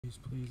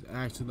Please,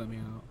 actually let me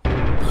out.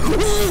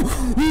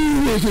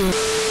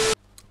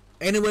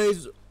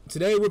 Anyways,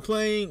 today we're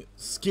playing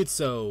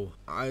Schizo.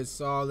 I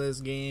saw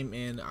this game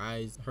and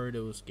I heard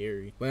it was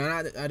scary, but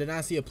I did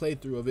not see a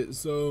playthrough of it.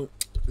 So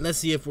let's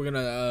see if we're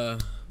gonna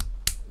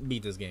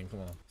beat this game.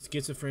 Come on.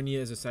 Schizophrenia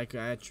is a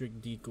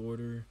psychiatric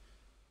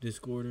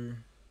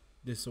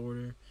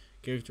disorder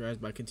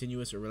characterized by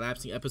continuous or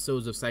relapsing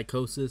episodes of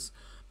psychosis.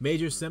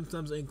 Major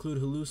symptoms include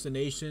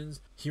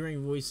hallucinations,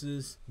 hearing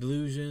voices,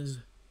 delusions,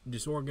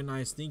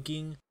 disorganized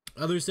thinking.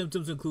 Other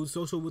symptoms include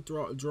social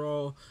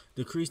withdrawal,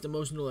 decreased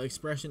emotional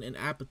expression, and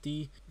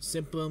apathy.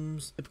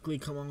 Symptoms typically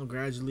come on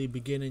gradually,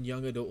 begin in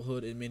young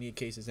adulthood, in many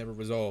cases never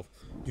resolve.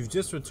 You've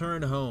just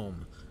returned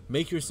home.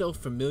 Make yourself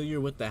familiar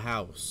with the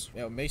house.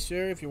 Now, make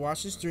sure if you're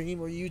watching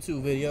stream or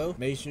YouTube video,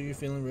 make sure you're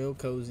feeling real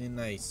cozy and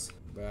nice.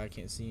 But I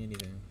can't see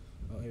anything.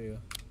 Oh, here we go.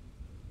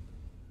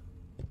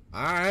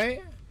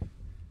 Alright.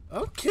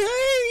 Okay.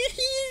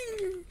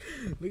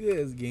 Look at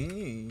this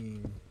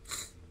game.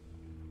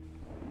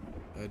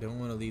 I don't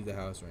want to leave the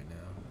house right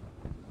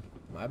now.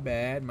 My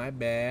bad, my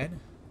bad.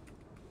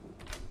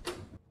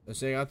 Let's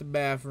check out the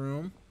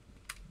bathroom.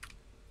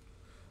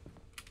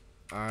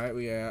 Alright,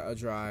 we got a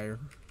dryer.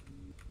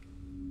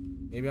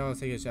 Maybe I'll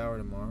take a shower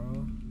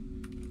tomorrow.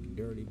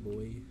 Dirty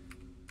boy.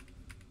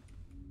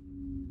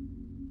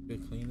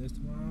 Should clean this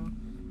tomorrow.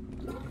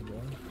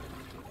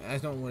 I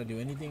just don't want to do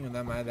anything, and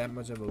am I that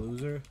much of a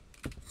loser?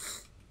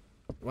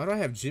 Why do I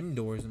have gym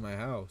doors in my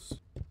house?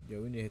 Yo,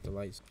 we need to hit the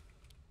lights.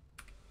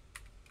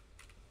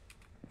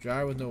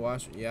 Dryer with no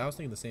washer. Yeah, I was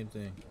thinking the same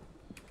thing.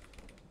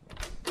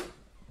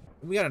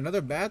 We got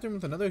another bathroom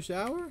with another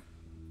shower?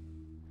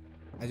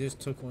 I just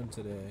took one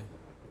today.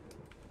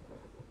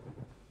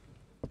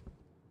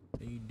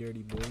 Hey, you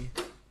dirty boy.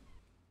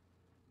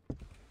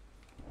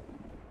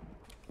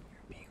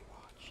 You're being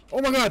watched.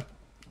 Oh my god!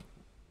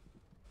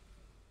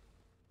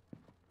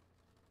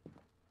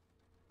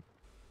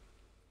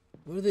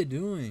 What are they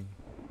doing?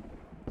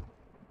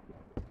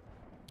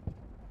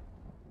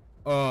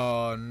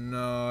 Oh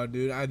no,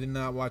 dude! I did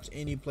not watch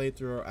any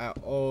playthrough at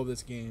all of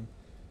this game.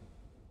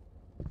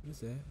 What is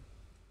that?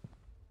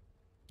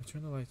 I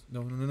turn the lights.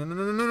 No, no, no, no, no,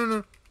 no, no,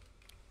 no!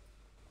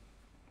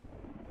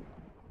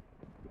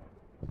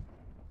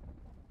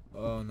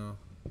 Oh no!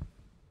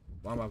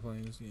 Why am I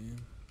playing this game?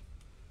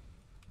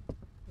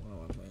 Why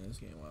am I playing this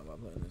game? Why am I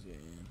playing this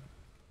game?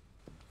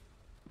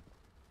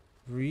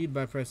 Read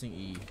by pressing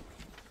E.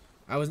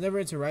 I was never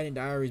into writing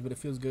diaries, but it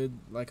feels good,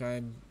 like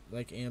I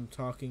am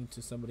talking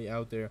to somebody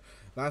out there.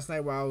 Last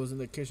night while I was in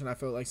the kitchen, I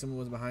felt like someone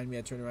was behind me.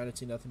 I turned around and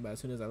see nothing, but as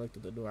soon as I looked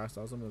at the door, I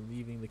saw someone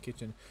leaving the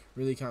kitchen.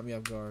 Really caught me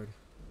off guard.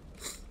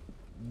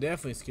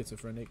 Definitely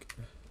schizophrenic.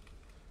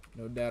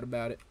 No doubt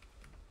about it.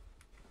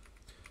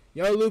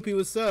 Yo, Loopy,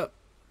 what's up?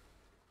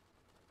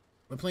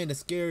 We're playing a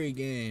scary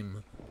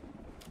game.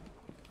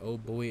 Oh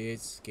boy,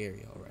 it's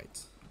scary,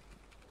 alright.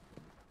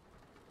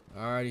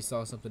 I already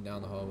saw something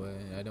down the hallway,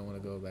 and I don't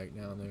want to go back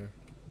down there.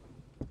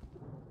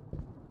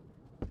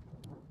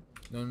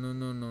 No, no,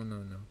 no, no,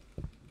 no, no.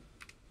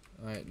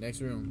 Alright, next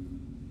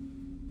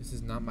room. This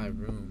is not my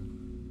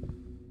room.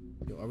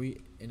 Yo, are we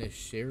in a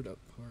shared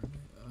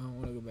apartment? I don't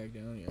want to go back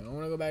down here. I don't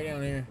want to go back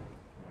down here.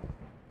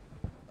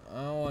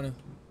 I don't want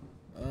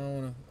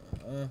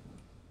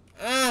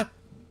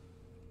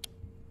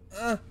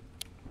to.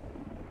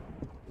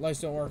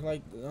 Lights don't work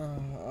like.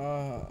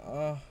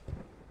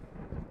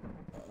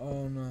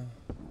 Oh no.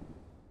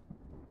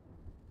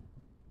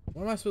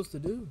 What am I supposed to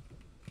do?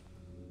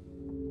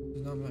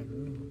 It's not my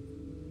room.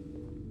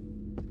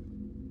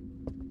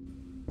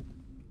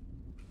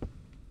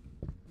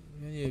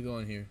 I need to go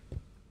in here.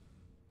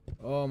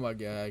 Oh my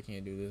god, I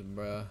can't do this,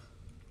 bruh.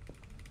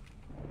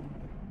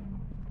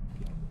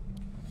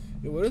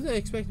 Yo, what does they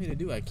expect me to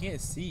do? I can't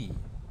see.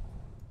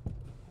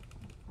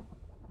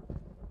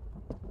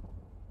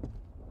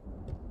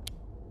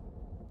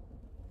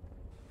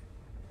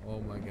 Oh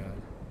my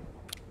god.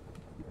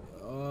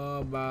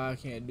 Oh, but I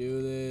can't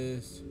do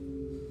this.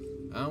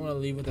 I don't want to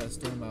leave with that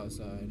storm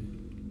outside.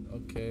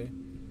 Okay.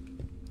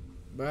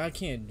 But I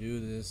can't do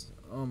this.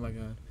 Oh my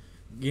god.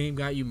 Game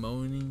got you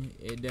moaning?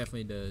 It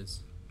definitely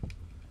does.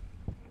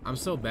 I'm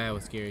so bad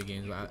with scary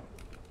games. But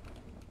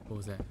what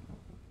was that?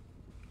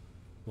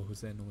 What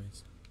was that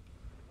noise?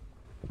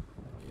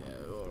 Yeah.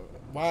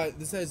 Why?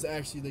 This is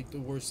actually like the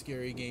worst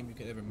scary game you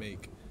could ever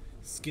make.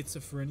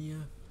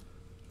 Schizophrenia?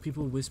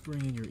 People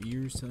whispering in your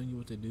ears telling you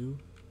what to do?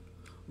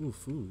 Ooh,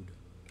 food.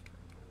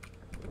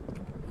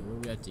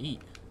 What do we have to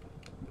eat?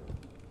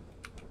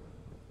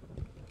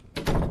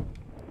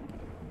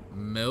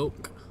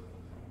 Milk,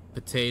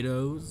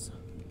 potatoes,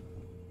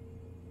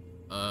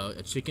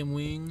 a chicken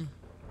wing,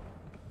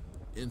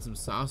 and some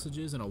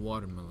sausages and a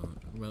watermelon.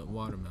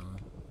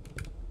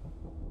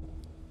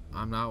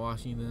 I'm not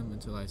watching them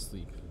until I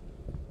sleep.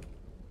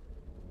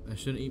 I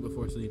shouldn't eat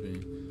before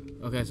sleeping.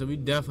 Okay, so we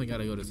definitely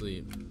gotta go to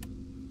sleep.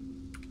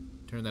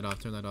 Turn that off,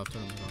 turn that off,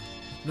 turn that off.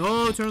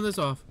 No, turn this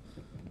off.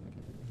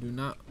 Do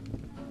not.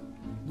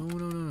 No,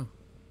 no, no, no.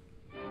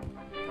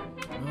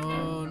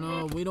 No,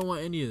 no, we don't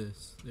want any of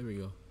this. There we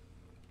go.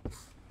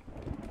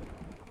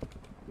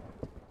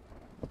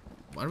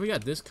 Why do we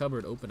got this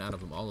cupboard open out of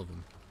them, all of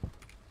them?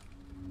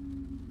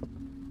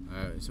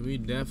 Alright, so we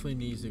definitely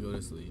need to go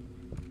to sleep.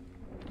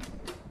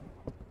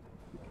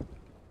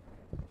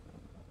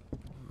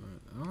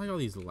 Alright, I don't like all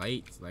these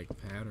lights, like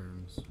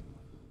patterns.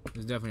 This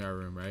is definitely our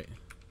room, right?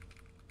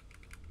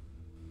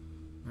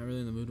 Not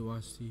really in the mood to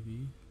watch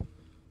TV.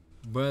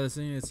 But this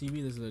ain't a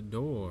TV, this is a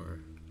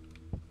door.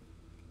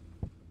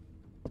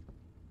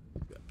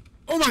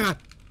 Oh my god!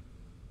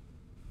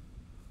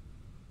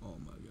 Oh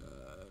my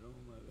god, oh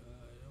my god,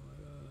 oh my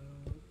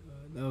god, oh my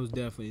god. That was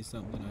definitely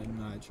something I'm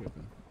not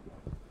tripping.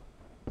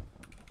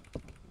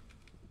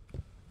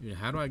 Dude,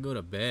 how do I go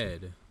to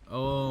bed?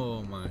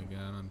 Oh my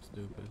god, I'm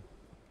stupid.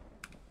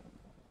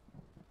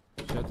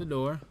 Shut the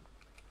door.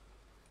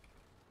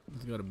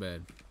 Let's go to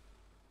bed.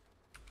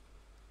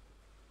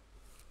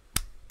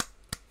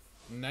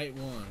 Night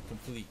 1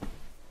 complete.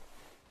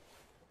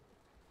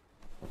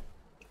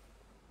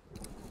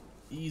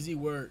 Easy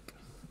work.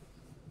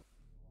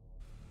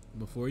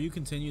 Before you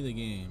continue the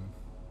game.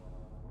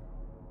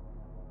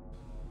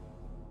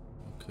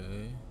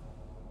 Okay.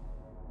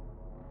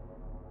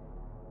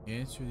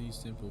 Answer these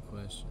simple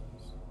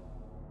questions.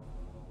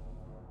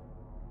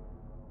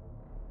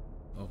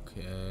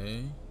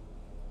 Okay.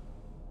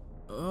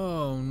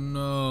 Oh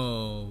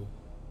no.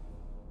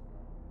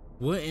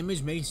 What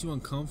image makes you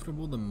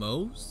uncomfortable the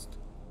most?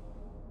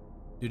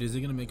 Dude, is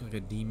it gonna make like a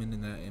demon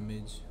in that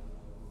image?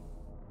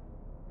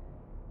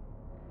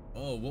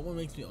 Oh, what one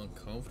makes me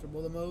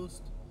uncomfortable the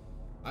most?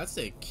 I'd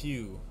say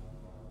Q.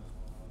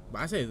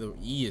 But I'd say the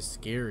E is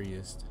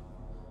scariest.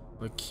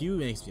 But Q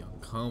makes me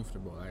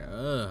uncomfortable. Like,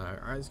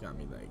 I just got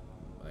me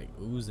like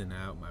oozing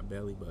out my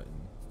belly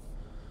button.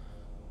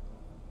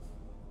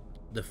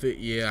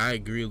 Yeah, I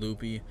agree,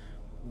 Loopy.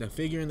 The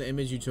figure in the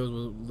image you chose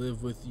will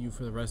live with you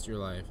for the rest of your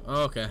life.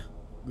 Oh, okay,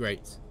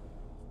 great.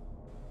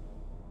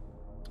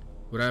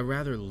 Would I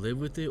rather live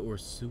with it or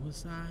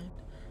suicide?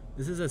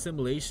 This is a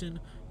simulation.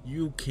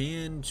 You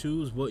can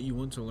choose what you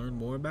want to learn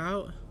more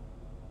about.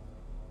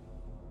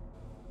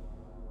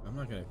 I'm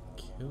not gonna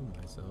kill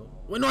myself.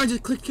 Wait, no, I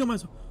just clicked kill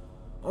myself.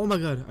 Oh my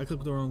god, I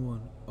clicked the wrong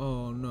one.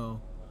 Oh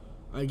no.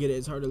 I get it,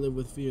 it's hard to live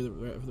with fear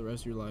for the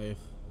rest of your life.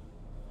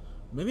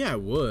 Maybe I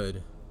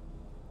would.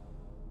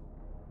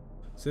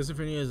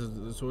 Schizophrenia is a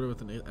disorder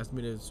with an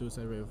estimated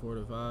suicide rate of 4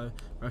 to 5.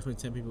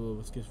 Approximately 10 people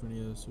with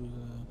schizophrenia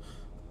suicide.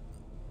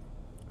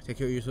 Take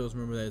care of yourselves.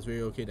 Remember that it's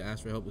very okay to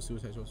ask for help with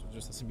suicide. It's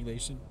just a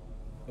simulation.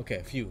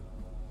 Okay, phew.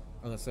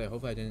 I was gonna say,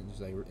 hopefully I didn't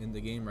just like end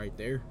the game right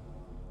there.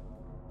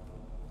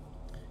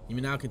 You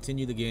may now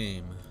continue the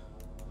game.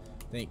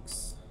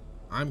 Thanks.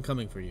 I'm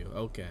coming for you.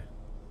 Okay.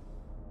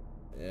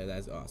 Yeah,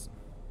 that's awesome.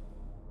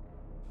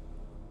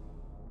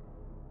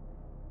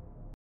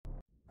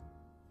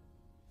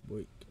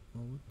 Wait.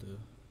 Oh, what the?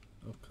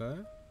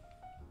 Okay.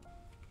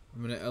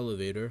 I'm in an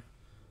elevator.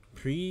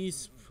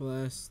 Please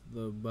press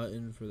the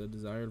button for the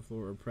desired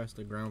floor or press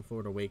the ground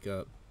floor to wake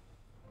up.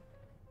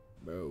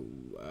 Bro,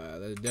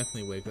 that'll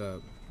definitely wake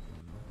up.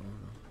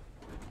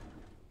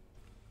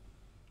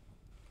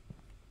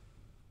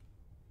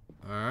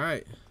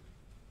 Alright.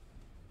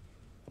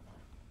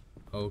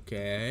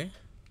 Okay.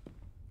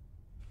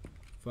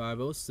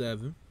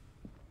 507.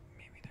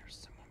 Maybe there's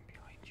someone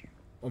behind you.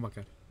 Oh my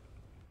god.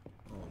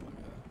 Oh my god.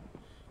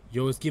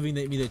 Yo, it's giving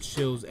me the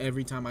chills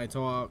every time I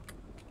talk.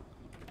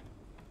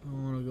 I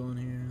don't want to go in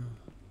here.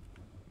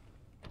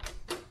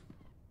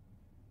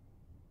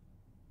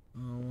 I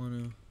don't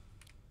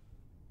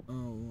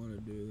want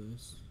to do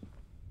this.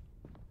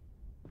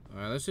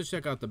 Alright, let's just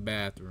check out the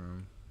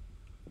bathroom.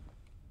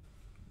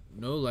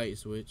 No light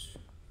switch.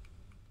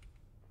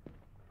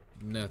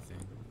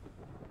 Nothing.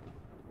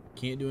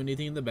 Can't do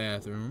anything in the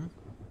bathroom.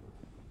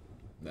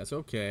 That's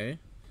okay.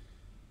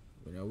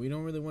 But no, we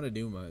don't really want to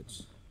do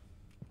much.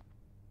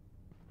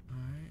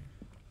 Alright.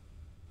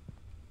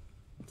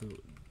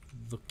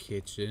 The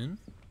kitchen.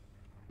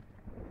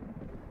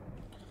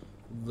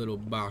 Little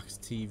box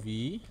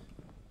TV.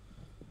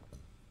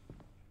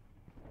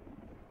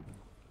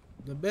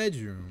 The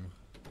bedroom.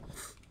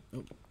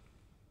 Oh.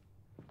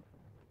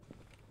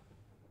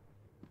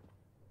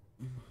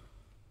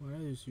 Why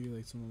do I see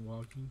like someone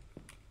walking?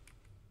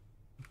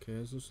 Okay,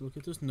 let's just look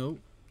at this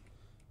note.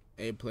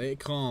 Hey, play it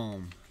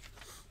calm.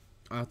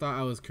 I thought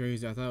I was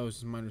crazy. I thought it was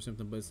just a minor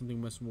symptom, but it's something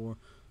much more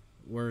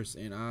worse.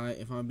 And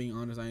if I'm being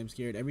honest, I am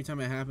scared. Every time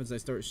it happens, I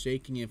start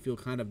shaking and feel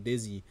kind of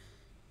dizzy.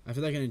 I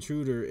feel like an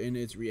intruder in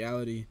its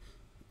reality.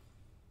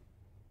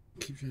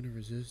 Keep trying to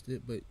resist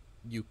it, but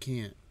you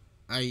can't.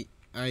 Well,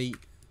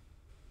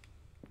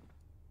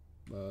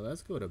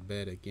 let's go to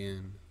bed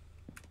again.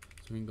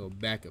 So we can go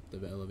back up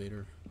the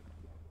elevator.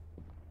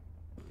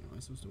 Am I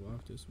supposed to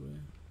walk this way?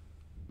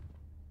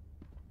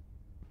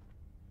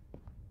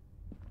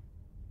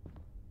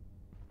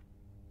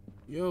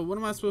 Yo, what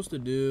am I supposed to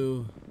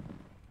do?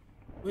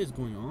 What is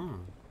going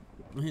on?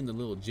 I'm hitting the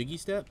little jiggy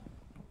step.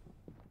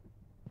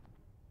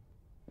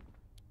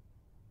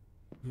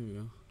 Here we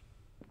go.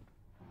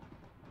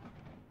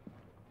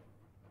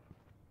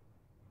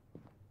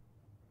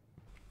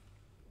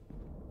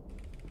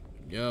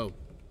 Yo.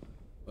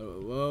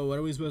 Whoa, what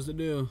are we supposed to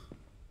do?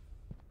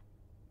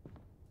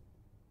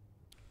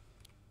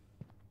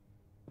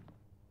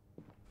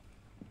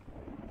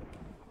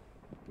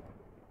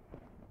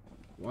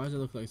 Why does it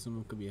look like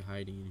someone could be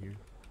hiding in here?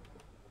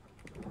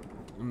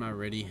 I'm not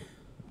ready.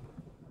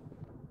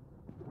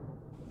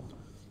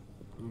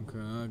 Okay,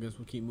 I guess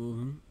we'll keep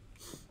moving.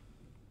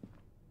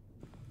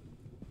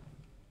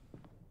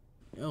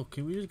 Yo,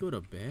 can we just go to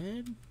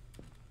bed?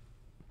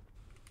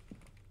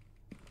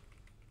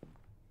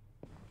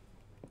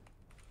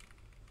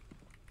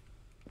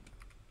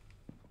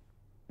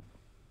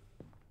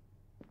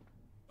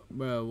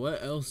 Bro,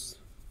 what else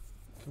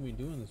can we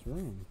do in this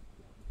room?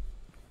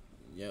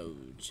 Yo,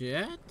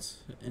 chat?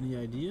 Any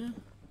idea?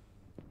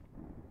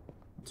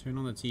 Turn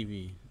on the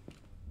TV.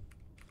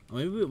 Oh,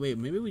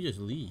 maybe we just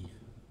leave.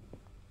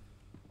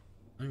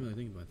 I didn't really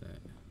think about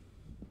that.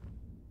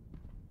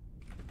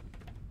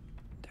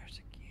 There's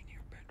a key in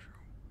your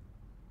bedroom.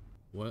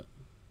 What?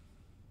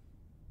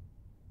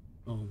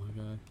 Oh my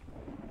god.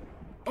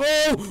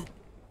 Oh!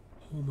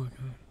 Oh my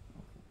god.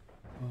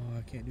 Oh,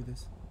 I can't do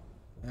this.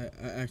 I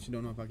actually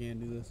don't know if I can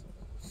do this.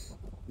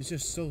 It's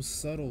just so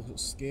subtle, it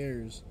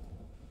scares.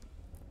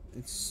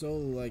 It's so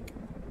like,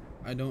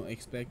 I don't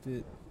expect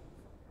it.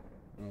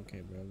 Okay,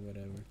 bro,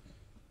 whatever.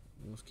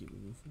 Let's keep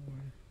moving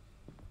forward.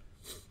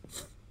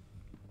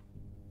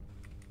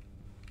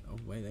 Oh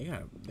wait,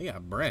 they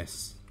got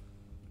breasts.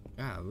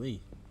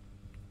 Golly.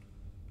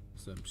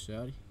 What's up,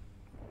 shawty?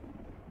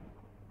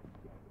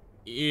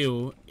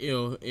 Ew,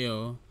 ew,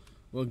 ew.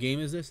 What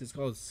game is this? It's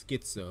called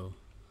Schizo.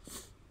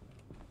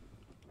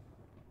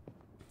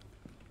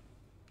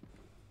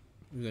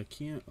 There's a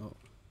key. Oh,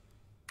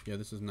 yeah,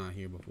 this was not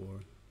here before.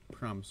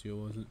 Promise you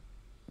it wasn't.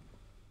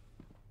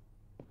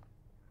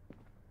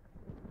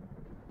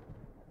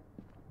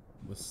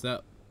 What's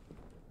up?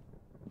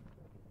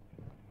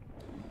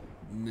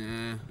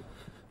 Nah.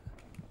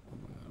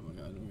 Oh my god, oh my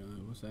god, oh my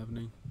god, what's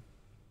happening?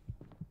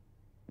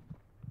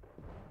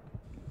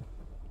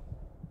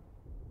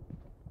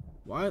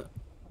 What?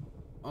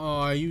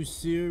 Oh, are you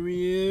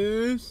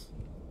serious?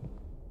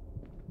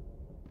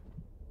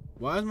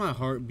 Why is my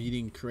heart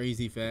beating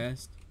crazy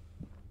fast?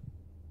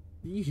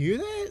 Did you hear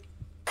that?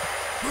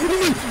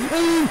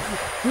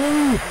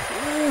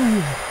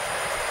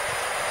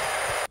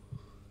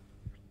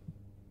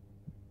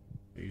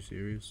 Are you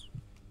serious?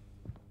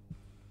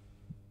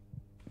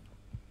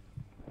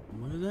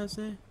 What did that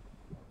say?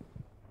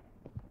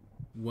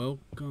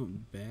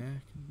 Welcome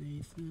back,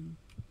 Nathan.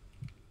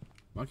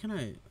 Why can't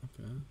I?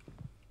 Okay.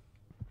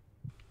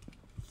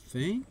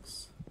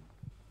 Thanks.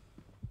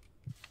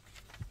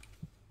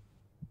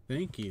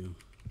 Thank you.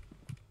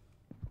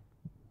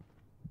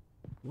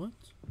 What?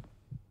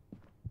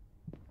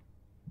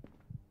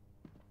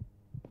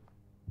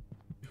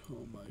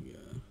 Oh my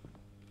god.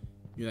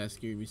 Yeah, that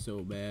scared me so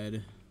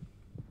bad.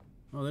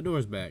 Oh, the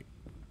door's back.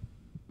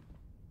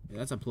 Yeah,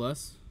 that's a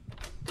plus.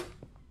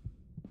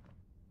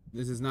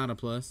 This is not a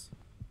plus.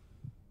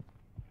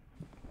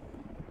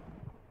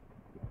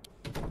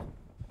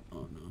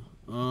 Oh no.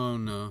 Oh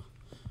no.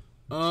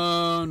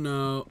 Oh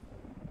no.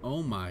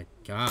 Oh my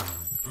god.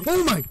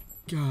 Oh my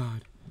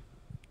god.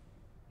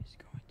 He's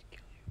going to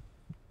kill you.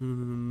 No,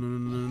 no, no,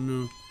 no,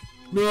 no,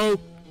 no. No.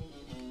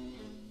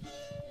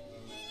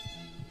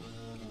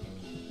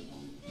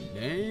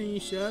 Dang, you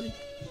shotty.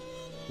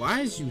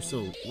 Why is you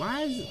so?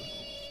 Why is it?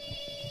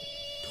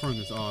 Turn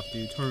this off,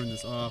 dude. Turn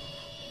this off.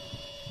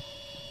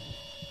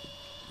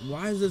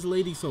 Why is this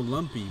lady so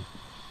lumpy?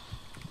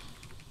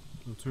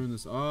 I'll turn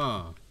this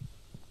off.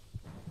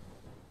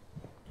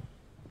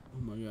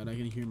 Oh my god, I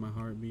can hear my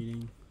heart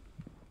beating.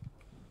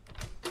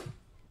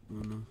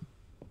 Oh no.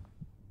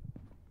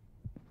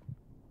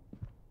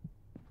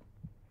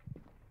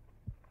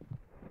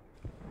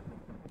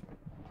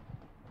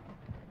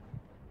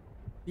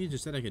 You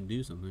just said I could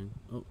do something.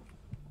 Oh.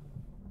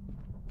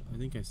 I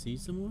think I see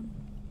someone?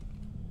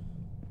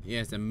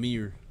 Yeah, it's a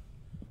mirror.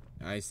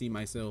 I see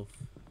myself.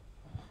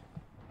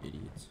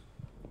 Idiots.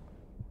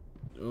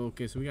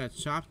 Okay, so we got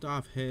chopped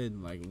off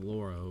head like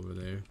Laura over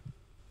there.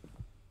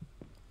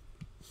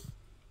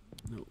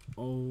 No.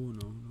 Oh,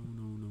 no, no,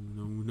 no,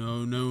 no,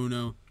 no, no, no,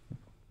 no.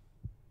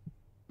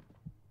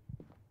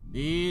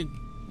 And.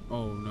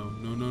 Oh, no,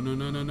 no, no, no,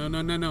 no, no, no,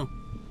 no, no, no.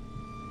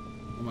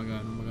 Oh my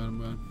god, oh my god, oh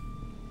my god.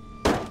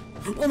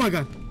 Oh my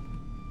god!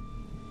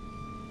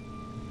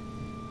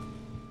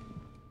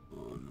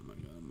 Oh no, my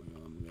god, oh my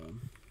god, oh my god.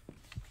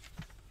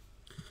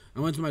 I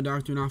went to my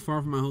doctor not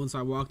far from my home, so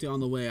I walked it on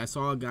the way. I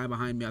saw a guy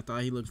behind me. I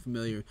thought he looked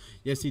familiar.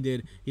 Yes, he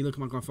did. He looked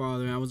like my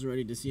father, and I wasn't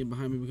ready to see him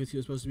behind me because he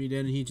was supposed to be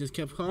dead, and he just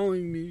kept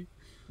calling me.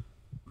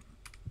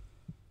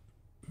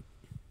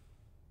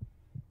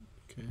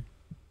 Okay.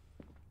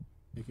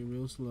 Take it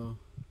real slow.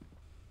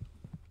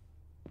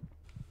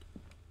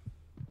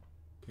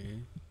 Okay.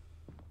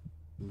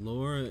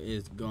 Laura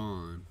is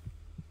gone.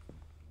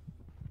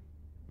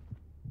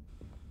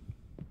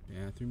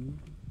 Bathroom.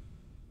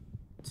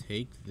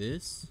 Take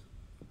this.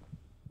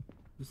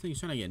 This thing's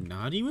trying to get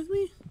naughty with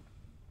me?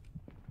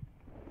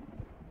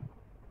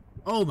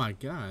 Oh my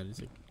god,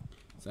 it's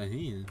a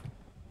hand.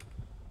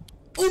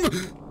 Oh my!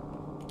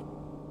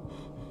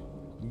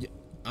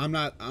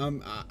 Yeah,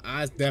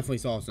 I definitely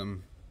saw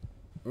some.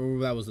 Oh,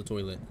 that was the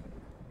toilet.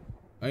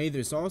 I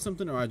either saw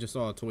something or I just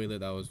saw a toilet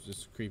that was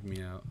just creeping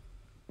me out.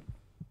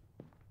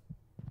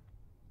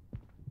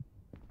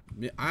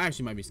 I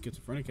actually might be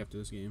schizophrenic after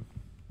this game.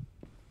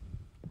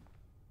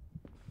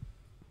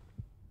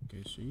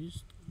 Okay,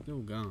 she's still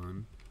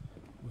gone,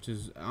 which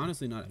is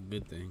honestly not a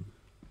good thing.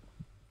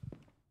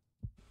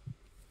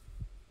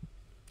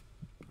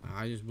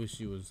 I just wish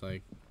she was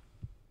like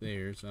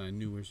there so I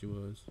knew where she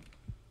was.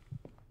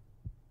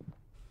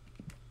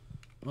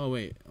 Oh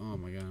wait, oh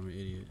my god, I'm an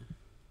idiot.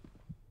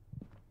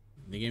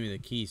 They gave me the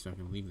key so I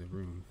can leave the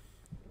room.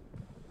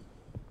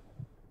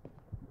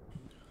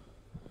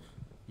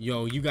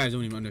 Yo, you guys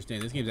don't even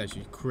understand. This game's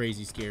actually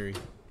crazy scary.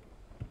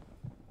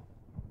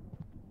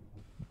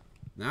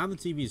 Now the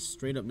TV is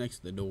straight up next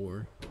to the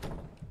door.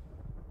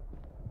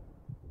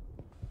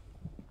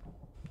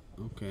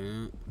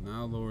 Okay,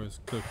 now Laura's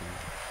cooking.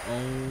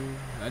 Oh,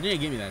 that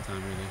didn't get me that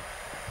time, really.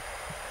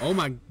 Oh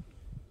my.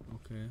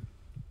 Okay.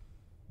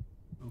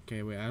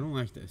 Okay, wait, I don't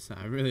like this.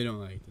 I really don't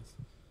like this.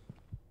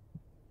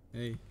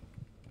 Hey.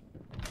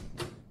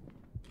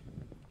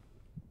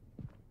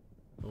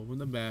 Open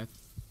the bath.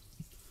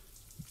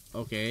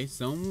 Okay,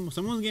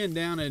 someone's getting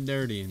down and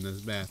dirty in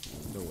this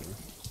bath door.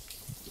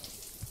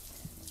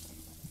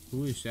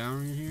 Who is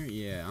showering in here?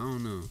 Yeah, I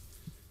don't know.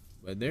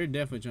 But they're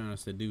definitely trying to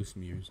seduce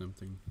me or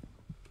something.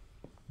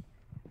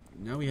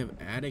 Now we have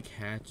attic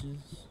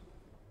hatches.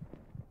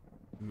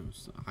 No,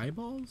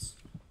 eyeballs?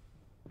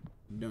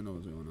 Don't know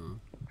what's going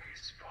on.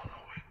 He's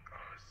following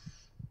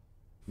us.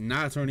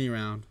 Not turning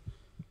around.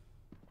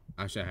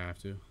 I should have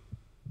to.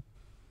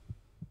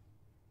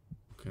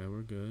 Okay,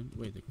 we're good.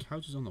 Wait, the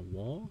couch is on the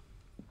wall?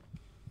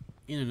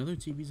 And another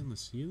TV's on the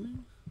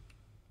ceiling?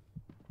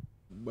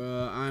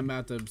 I'm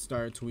about to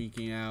start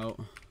tweaking out.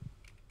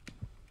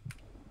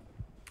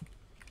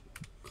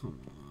 Come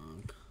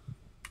on.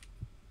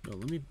 Yo,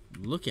 let me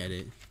look at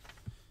it.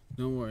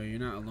 Don't worry, you're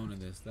not alone in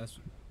this. That's...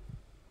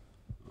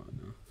 Oh,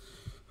 no.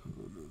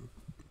 Oh, no.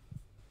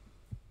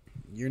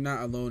 You're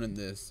not alone in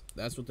this.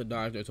 That's what the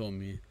doctor told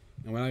me.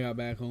 And when I got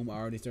back home, I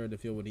already started to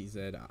feel what he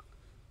said.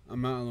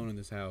 I'm not alone in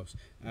this house.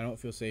 I don't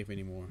feel safe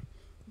anymore.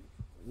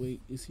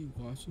 Wait, is he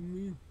watching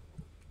me?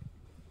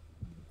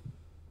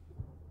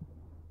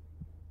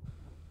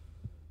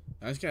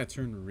 I just gotta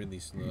turn really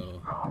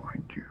slow.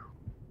 Behind you.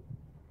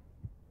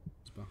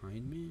 It's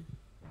behind me?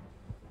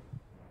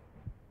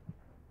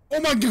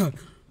 Oh my god!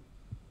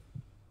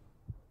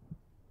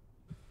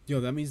 Yo,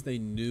 that means they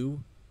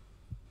knew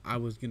I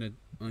was gonna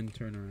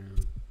unturn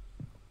around.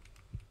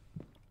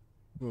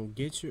 Bro,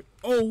 get your...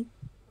 Oh!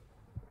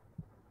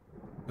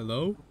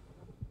 Hello?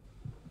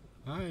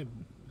 Hi.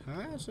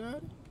 Hi,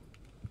 shot.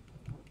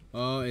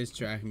 Oh, it's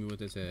tracking me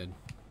with its head.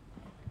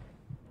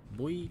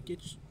 Boy,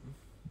 get your...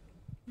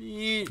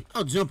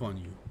 I'll jump on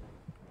you.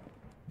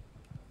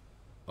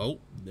 Oh,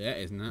 that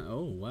is not...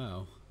 Oh,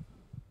 wow.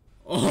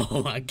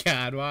 Oh, my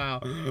God,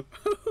 wow.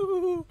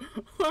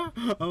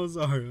 I'm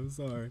sorry, I'm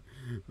sorry.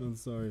 I'm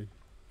sorry.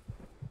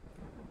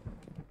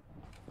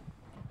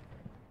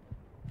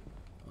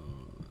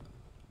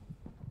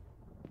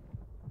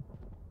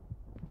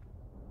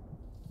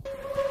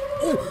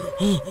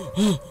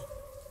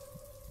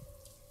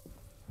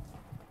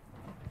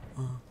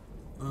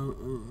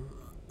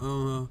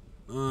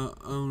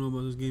 I don't know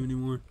about this game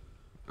anymore.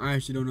 I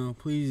actually don't know.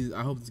 Please,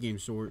 I hope this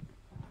game's short.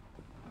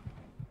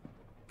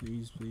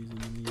 Please, please,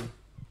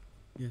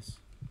 yes.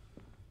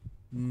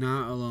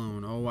 Not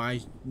alone. Oh,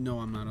 I know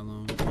I'm not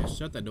alone. Yeah,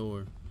 shut the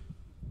door.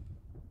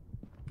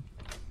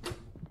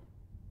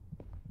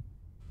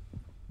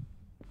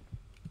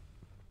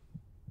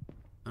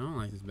 I don't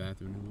like this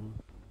bathroom anymore.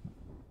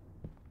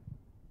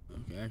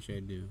 Okay, actually I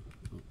do.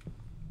 Oh.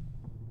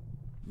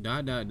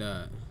 Dot dot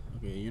dot.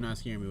 Okay, you're not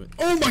scaring me with.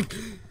 Oh my!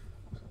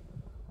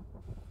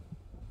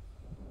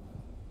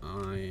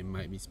 I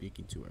might be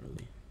speaking too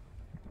early.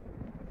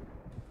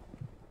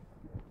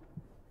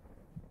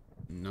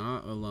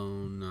 Not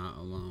alone, not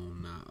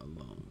alone, not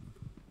alone.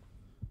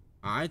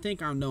 I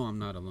think I know I'm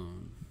not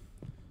alone.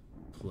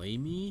 Play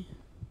me?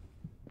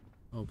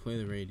 Oh, play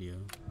the radio.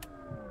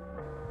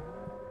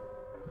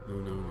 No,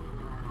 no, no,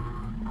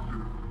 no.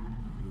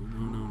 No,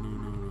 no, no,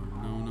 no,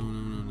 no, no,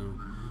 no, no,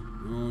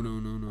 no, no, no,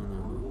 no, no, no.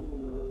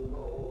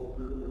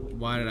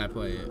 Why did I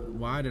play it?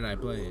 Why did I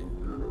play it?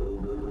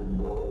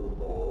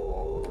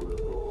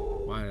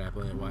 Why did I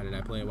play it? Why did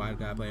I play it? Why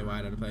did I play it?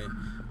 Why did I play it?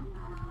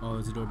 Oh,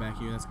 there's a door back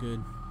here. That's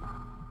good.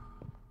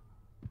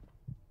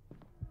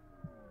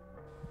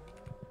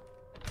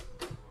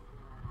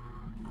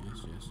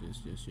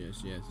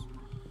 Yes.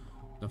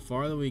 The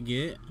farther we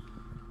get,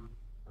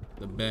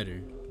 the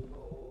better.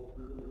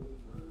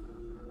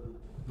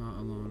 Not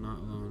alone, not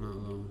alone, not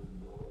alone.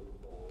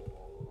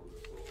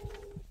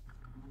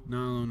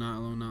 Not alone, not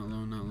alone, not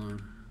alone, not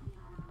alone.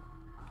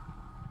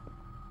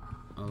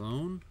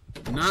 Alone?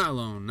 Not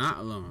alone, not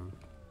alone.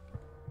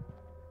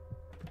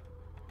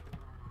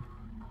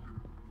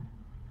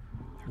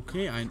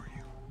 Okay, I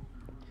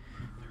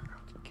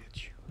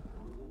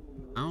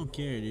don't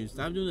care, dude.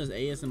 Stop doing this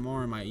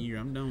ASMR in my ear.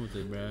 I'm done with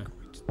it, bruh.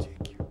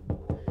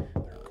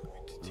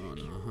 Oh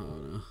no, oh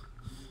no.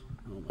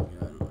 Oh my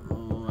god. Oh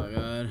my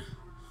god.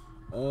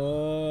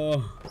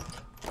 Oh.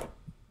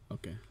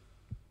 Okay.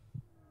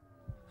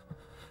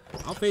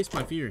 I'll face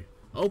my fear.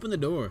 Open the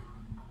door.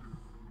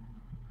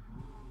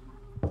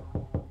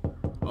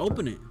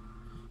 Open it.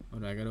 Oh,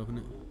 do I gotta open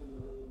it?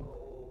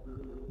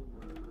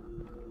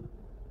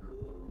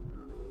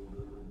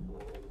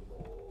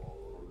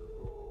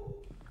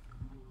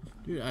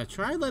 Dude, I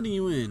tried letting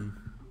you in.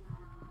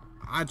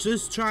 I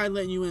just tried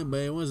letting you in,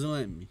 but it wasn't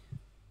letting me.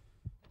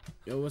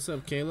 Yo, what's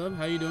up, Caleb?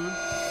 How you doing?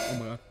 Oh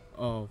my god.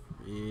 Oh,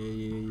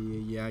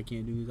 yeah, I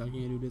can't do this. I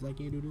can't do this. I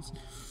can't do this.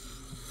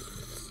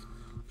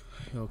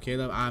 Yo,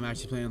 Caleb, I'm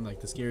actually playing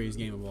like the scariest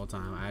game of all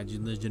time. I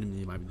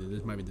legitimately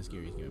this might be the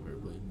scariest game I've ever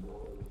played.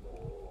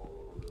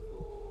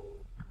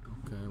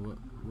 Okay,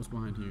 what's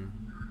behind here?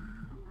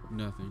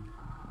 Nothing.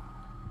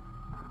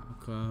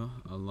 Okay,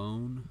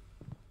 alone.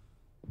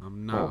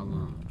 I'm not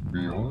alone.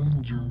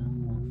 Behind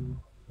you.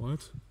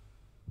 What?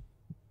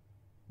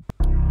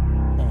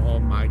 Oh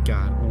my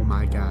god, oh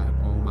my god,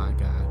 oh my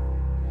god.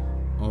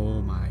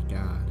 Oh my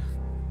god.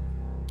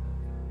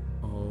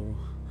 Oh.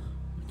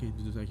 I can't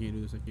do this, I can't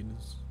do this, I can't do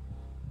this.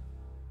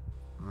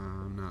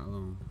 I'm not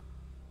alone.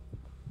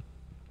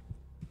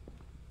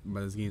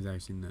 But this game's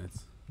actually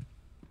nuts.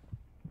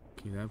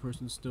 Okay, that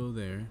person's still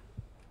there.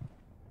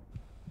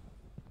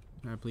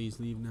 Can I please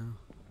leave now?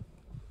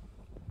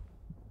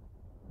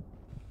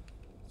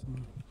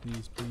 Someone,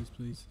 please, please,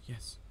 please.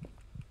 Yes.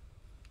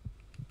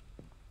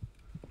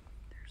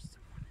 There's someone in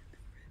the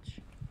fridge.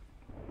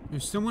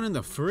 There's someone in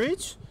the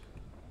fridge?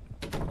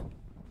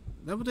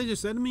 Is that what they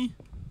just said to me?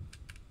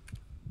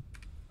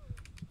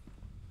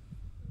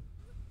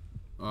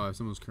 Oh,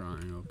 someone's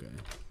crying. Okay.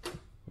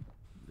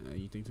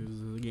 You think this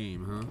is a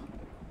game, huh?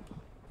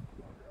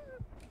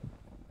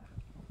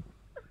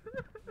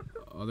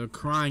 Oh, they're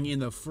crying in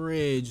the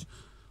fridge.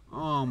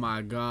 Oh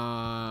my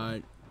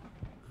god.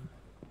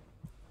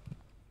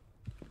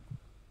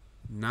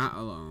 Not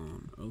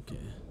alone. Okay.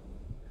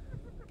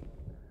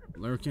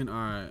 Lurking.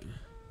 Alright.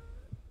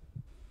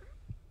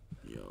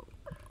 Yo.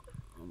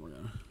 Oh my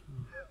god.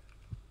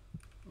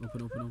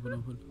 Open, open, open,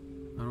 open.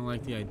 I don't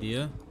like the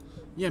idea.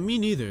 Yeah, me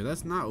neither.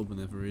 Let's not open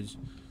the fridge.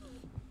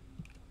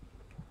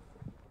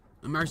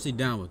 I'm actually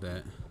down with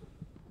that.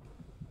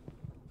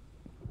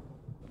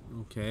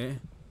 Okay.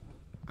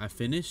 I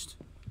finished?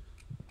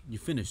 You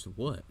finished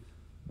what?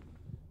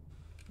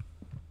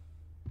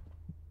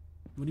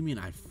 What do you mean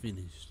I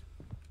finished?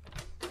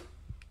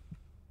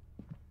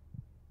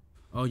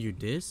 Oh, you're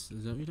this?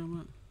 Is that what you're talking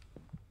about?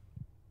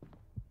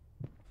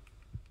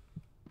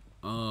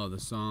 Oh, the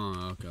song.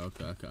 Okay,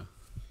 okay, okay.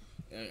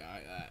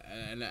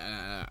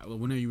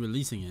 When are you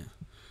releasing it?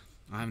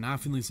 I'm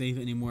not feeling safe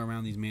anymore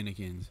around these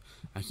mannequins.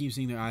 I keep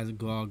seeing their eyes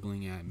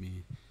goggling at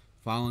me,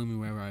 following me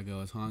wherever I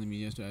go. It's haunting me.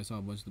 Yesterday I saw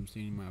a bunch of them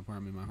standing in my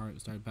apartment. My heart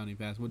started pounding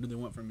fast. What do they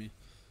want from me?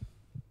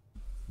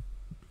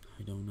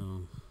 I don't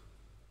know.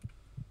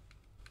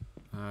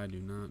 I do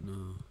not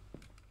know.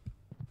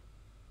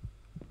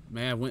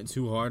 May I went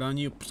too hard on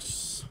you?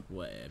 Psst,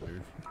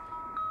 whatever.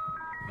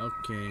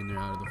 Okay, and they're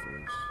out of the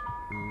forest.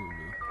 Oh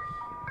no.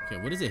 Okay,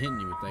 what is it hitting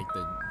you with? Like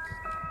the...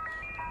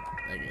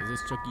 Like, is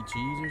this Chuck E.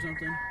 Cheese or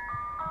something?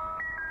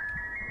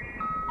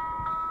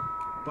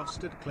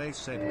 Busted Clay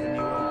said, can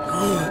you open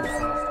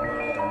Minecraft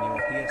World on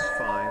your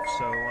PS5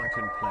 so I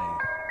can play?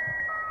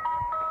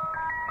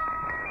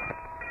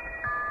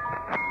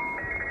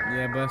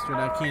 Yeah, Buster,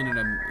 I can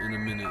in a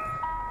minute.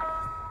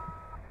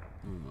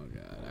 Oh my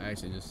god, I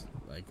actually just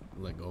like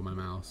let go of my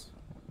mouse.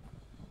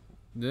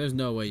 There's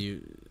no way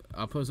you...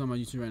 I'll post on my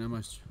YouTube right now.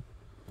 My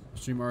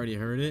stream already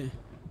heard it.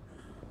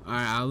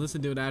 Alright, I'll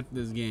listen to it after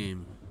this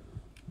game.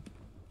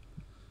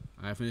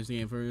 I finished the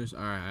game first?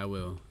 Alright, I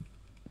will.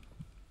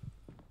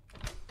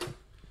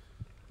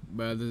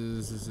 But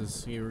this is the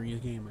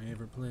scariest game I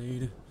ever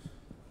played.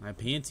 My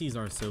panties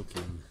are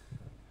soaking.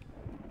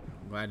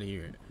 I'm glad to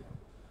hear it.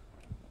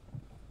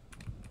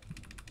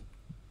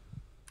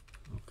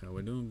 Okay,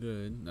 we're doing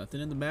good. Nothing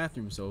in the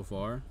bathroom so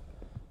far.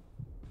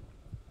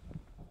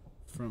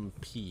 From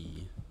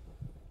P.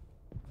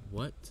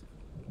 What?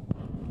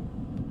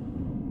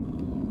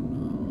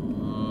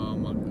 Oh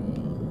my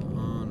god.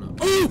 Oh no.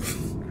 Oh!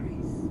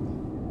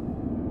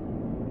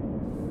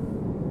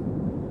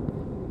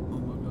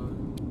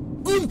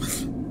 Oh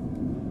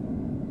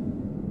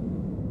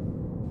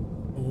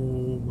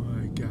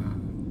my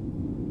god.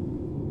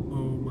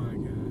 Oh my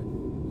god.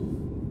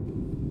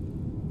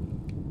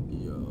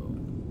 Yo.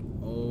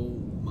 Oh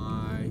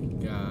my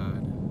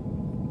god.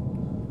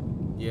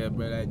 Yeah,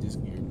 but that just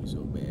scared me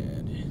so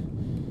bad.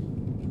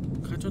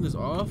 Can I turn this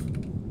off?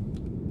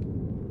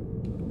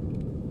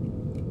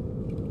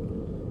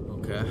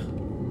 Okay.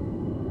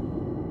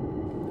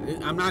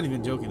 I'm not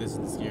even joking. This is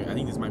the scary. I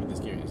think this might be the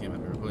scariest game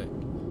I've ever played.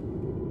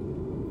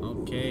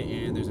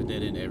 Okay, and there's a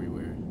dead end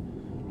everywhere.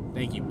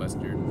 Thank you,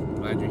 Buster.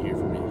 Glad you're here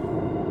for me.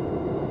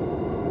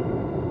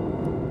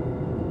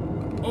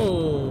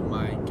 Oh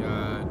my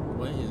god.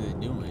 What is it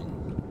doing?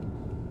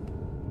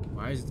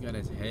 Why has it got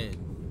his head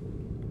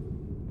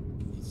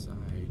on the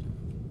side?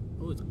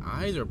 Oh, its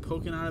eyes are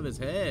poking out of his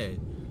head.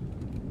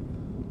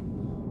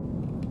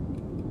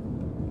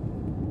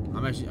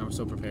 I'm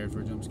so prepared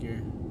for a jump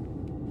scare.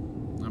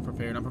 I'm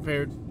prepared. I'm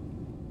prepared.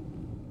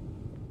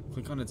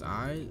 Click on its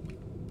eye.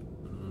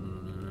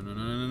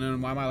 No.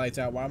 Why are my lights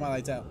out? Why are my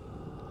lights out?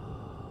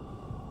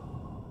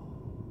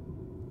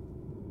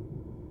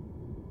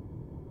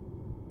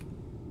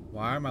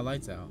 Why are my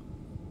lights out?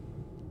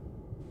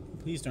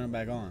 Please turn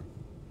back on.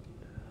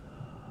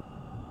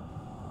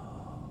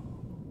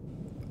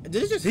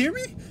 Did it just hear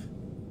me?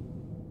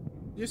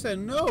 You said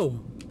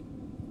no.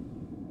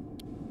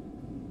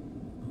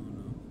 Oh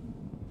no.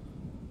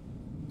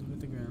 Look at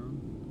the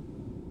ground.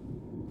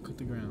 Look at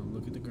the ground.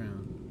 Look at the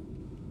ground.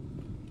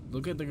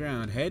 Look at the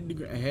ground.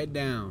 Head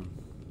down.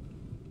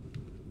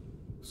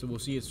 So we'll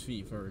see its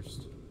feet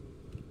first.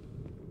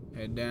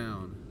 Head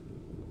down.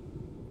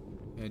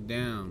 Head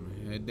down.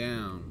 Head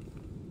down.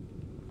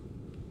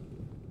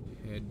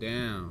 Head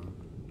down.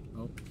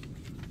 Oh.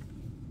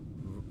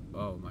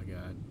 Oh my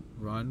god.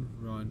 Run,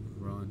 run,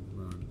 run,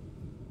 run.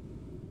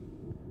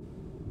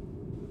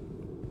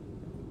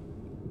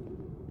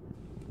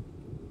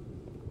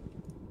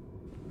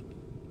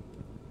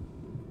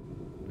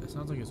 That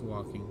sounds like it's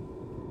walking.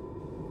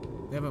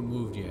 They haven't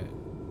moved yet.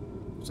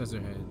 Just as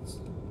their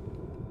heads.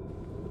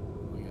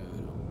 Oh my god,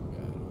 oh my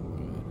god, oh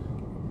my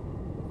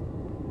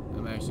god.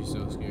 I'm actually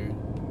so scared.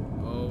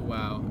 Oh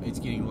wow, it's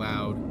getting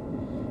loud.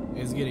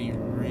 It's getting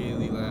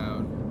really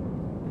loud.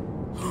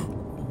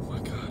 Oh my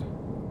god.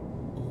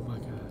 Oh my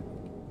god.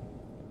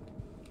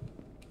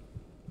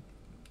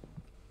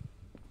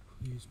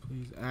 Please,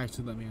 please,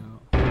 actually let me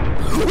out.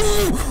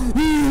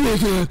 Oh my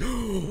god.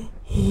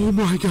 Oh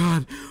my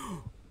god.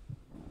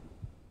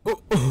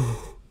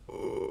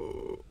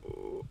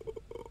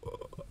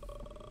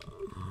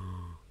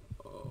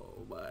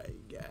 Oh my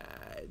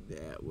god,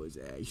 that was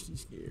actually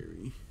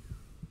scary.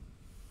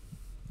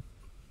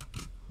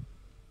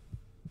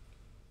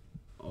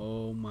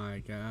 Oh my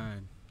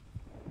god.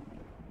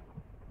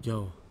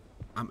 Yo,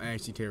 I'm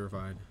actually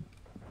terrified.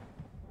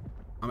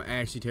 I'm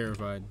actually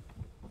terrified.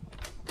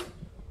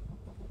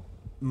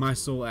 My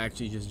soul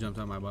actually just jumped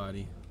out of my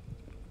body.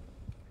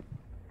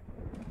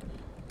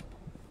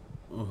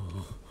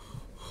 Oh.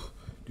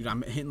 Dude,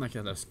 I'm hitting like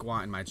a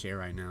squat in my chair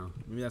right now.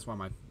 Maybe that's why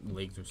my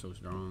legs are so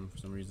strong for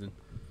some reason.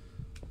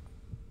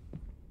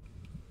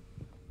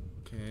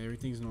 Okay,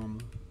 everything's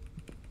normal.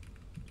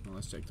 Well,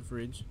 let's check the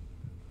fridge.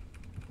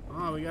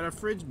 Oh, we got our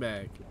fridge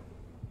back.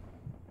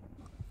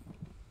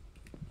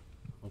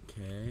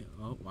 Okay.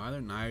 Oh, why are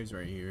there knives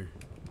right here?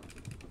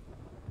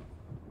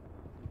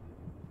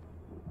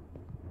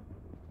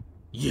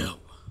 Yo.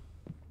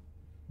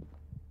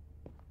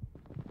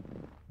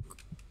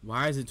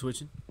 Why is it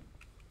twitching?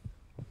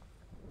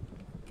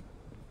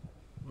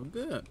 We're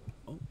good.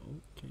 Oh,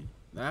 okay.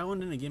 That one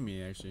didn't get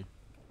me, actually.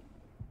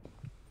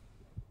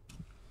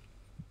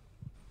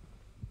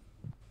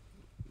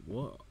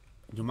 What?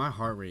 Dude, my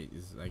heart rate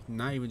is like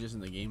not even just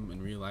in the game,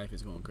 in real life,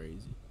 it's going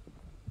crazy.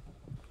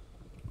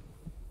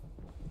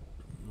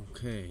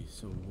 Okay,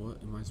 so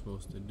what am I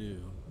supposed to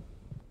do?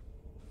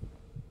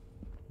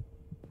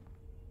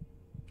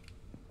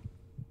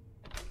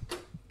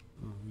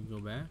 Oh, we go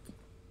back?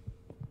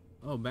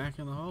 Oh, back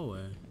in the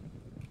hallway.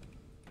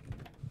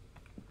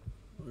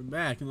 We're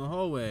back in the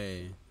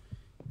hallway.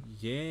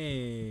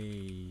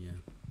 Yay.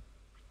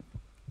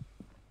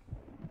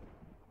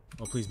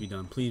 Oh, please be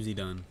done. Please be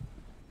done.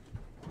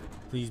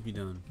 Please be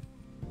done.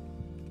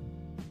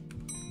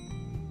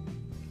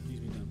 Please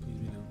be done. Please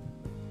be done.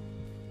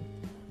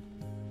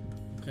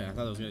 Okay, I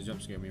thought it was gonna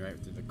jump scare me right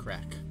through the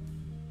crack.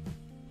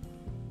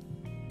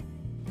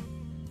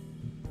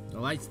 The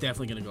light's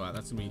definitely gonna go out.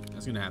 That's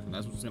gonna happen.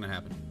 That's what's gonna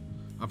happen.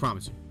 I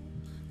promise you.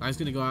 The light's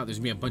gonna go out. There's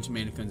gonna be a bunch of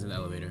mannequins in the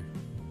elevator.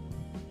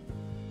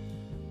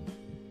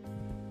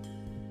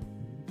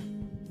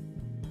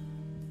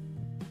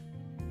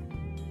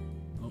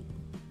 Oh.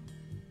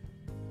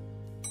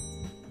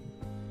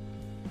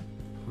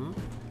 Huh?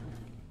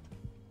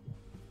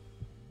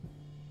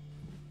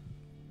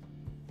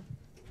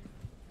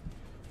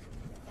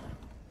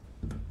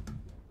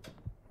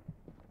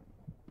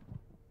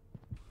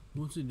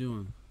 What's it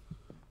doing?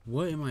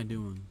 What am I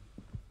doing?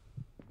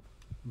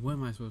 What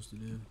am I supposed to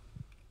do?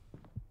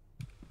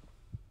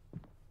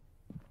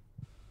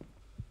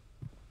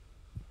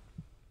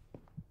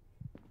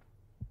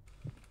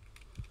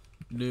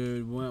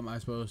 Dude, what am I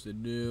supposed to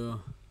do?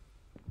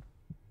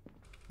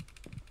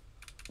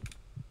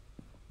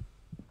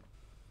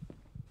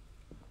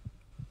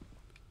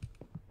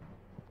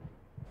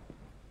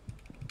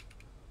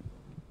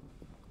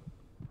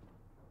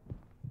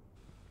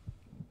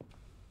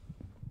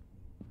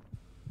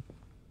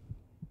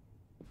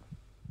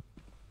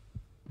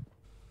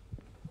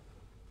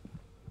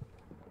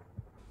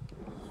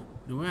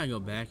 The way I go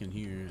back in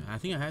here, I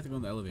think I have to go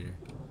in the elevator.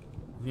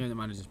 I think I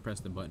might have just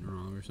pressed the button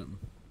wrong or something.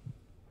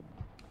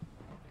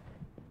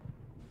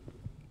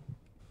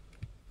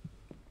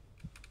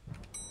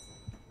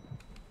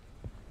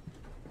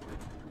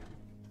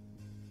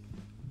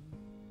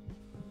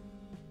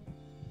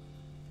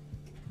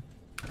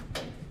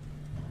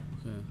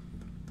 Okay.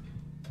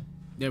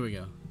 There we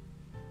go.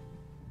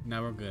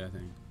 Now we're good, I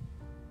think.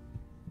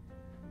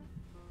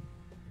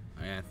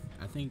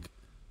 I think.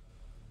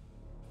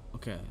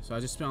 Okay, so I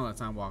just spent all that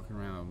time walking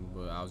around,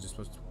 but I was just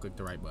supposed to click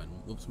the right button.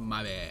 Whoops,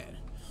 my bad.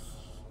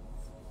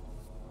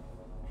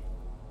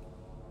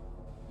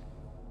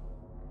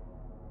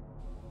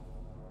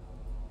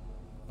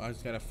 I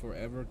just got a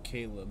Forever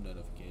Caleb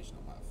notification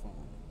on my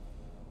phone.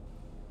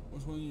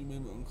 Which one you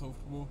made me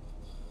uncomfortable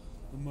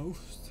the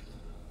most?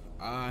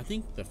 I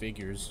think the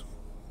figures.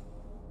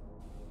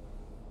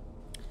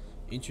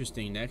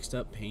 Interesting. Next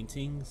up,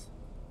 paintings.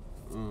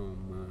 Oh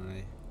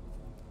my.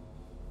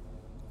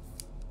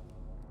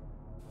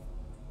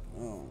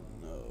 Oh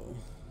no.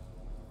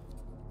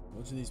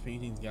 Which of these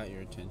paintings got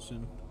your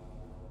attention?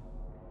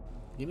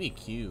 Give me a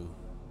cue.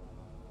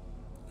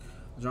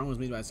 The drawing was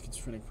made by a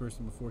schizophrenic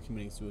person before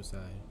committing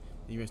suicide.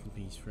 May you rest in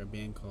peace, for a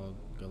band called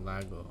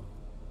Galago.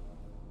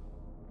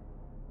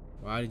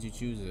 Why did you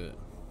choose it?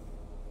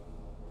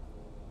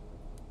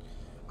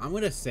 I'm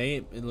gonna say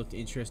it looked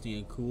interesting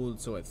and cool,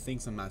 so it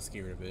thinks I'm not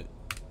scared of it.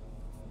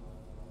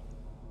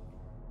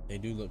 They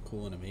do look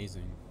cool and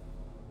amazing.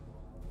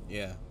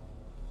 Yeah.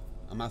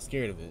 I'm not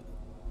scared of it.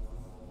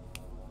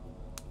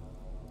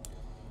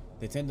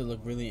 They tend to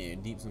look brilliant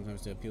and deep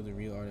sometimes to appeal to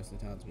real artists and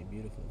talent to be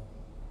beautiful.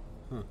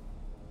 Huh.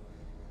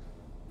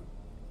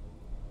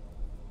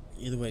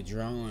 Either way,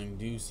 drawing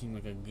do seem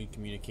like a good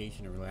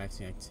communication or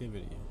relaxing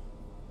activity.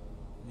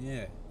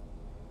 Yeah.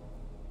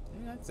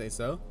 Yeah, I'd say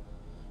so.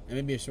 And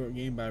maybe a short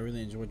game, but I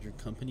really enjoyed your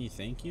company.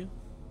 Thank you.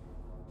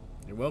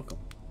 You're welcome.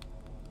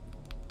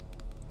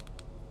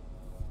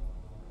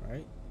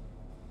 Right?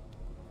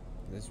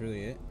 That's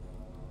really it.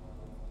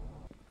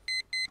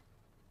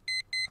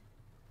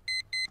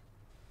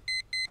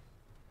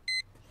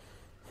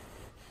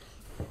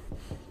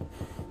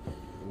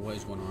 What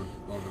is going on?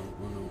 Oh no,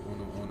 oh no, oh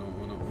no, oh no,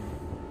 oh no.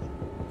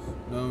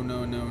 No,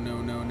 no, no,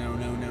 no, no, no,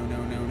 no, no,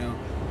 no, no, no.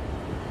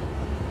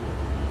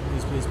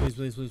 Please, please, please,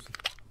 please, please.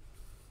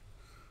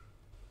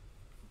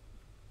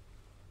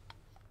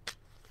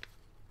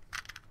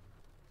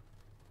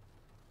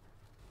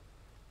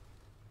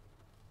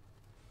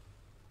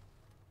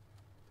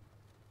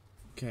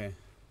 Okay.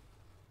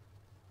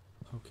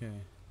 Okay.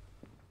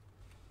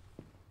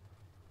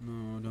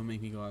 No, don't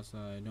make me go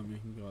outside. Don't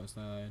make me go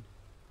outside.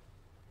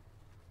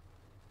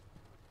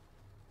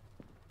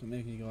 Don't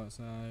make me go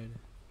outside.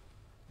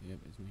 Yep,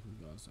 it's making me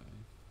go outside.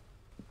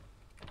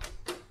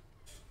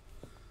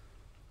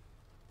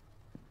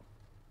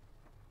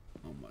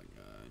 Oh my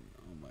god.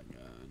 Oh my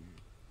god.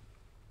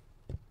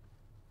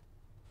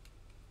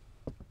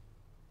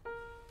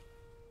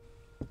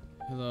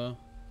 Hello.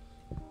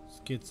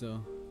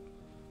 Schizo.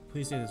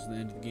 Please say this is the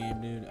end of the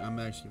game, dude. I'm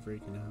actually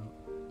freaking out.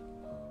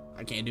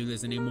 I can't do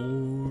this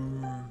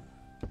anymore.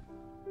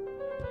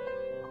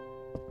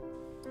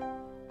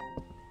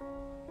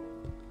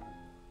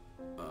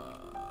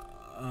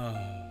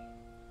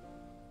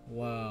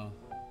 Wow.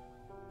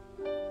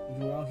 If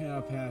you're walking on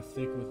a path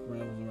thick with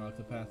brambles and rocks,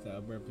 the path that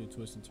abruptly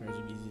twists and turns,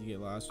 it's easy to get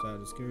lost without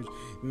discouraged.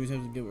 You always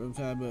have to get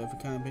upside, but if a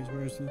kind patient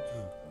person,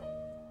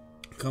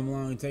 come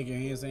along and take your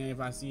hand, saying, if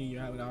I see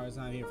you're having a hard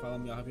time here, follow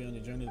me, I'll help you on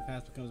your journey. The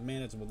path becomes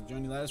manageable. The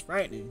journey less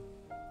frightening.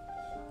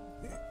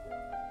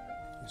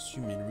 It's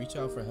true, man. Reach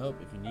out for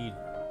help if you need.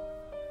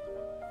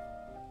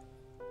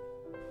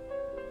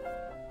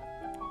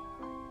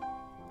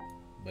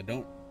 But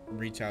don't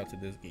reach out to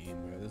this game,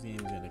 bro. This game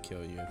is gonna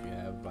kill you if you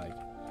have, like,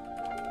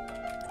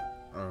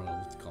 I don't know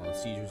what to call it,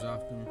 seizures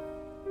often.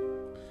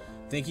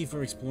 Thank you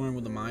for exploring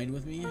with the mind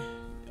with me.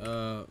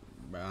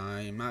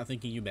 I'm not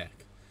thinking you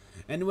back.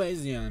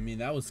 Anyways, yeah, I mean,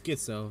 that was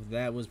Schizo.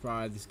 That was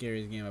probably the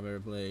scariest game I've ever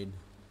played.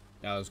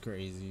 That was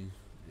crazy.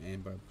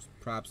 And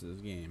props to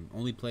this game.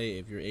 Only play it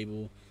if you're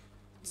able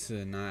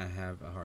to not have a heart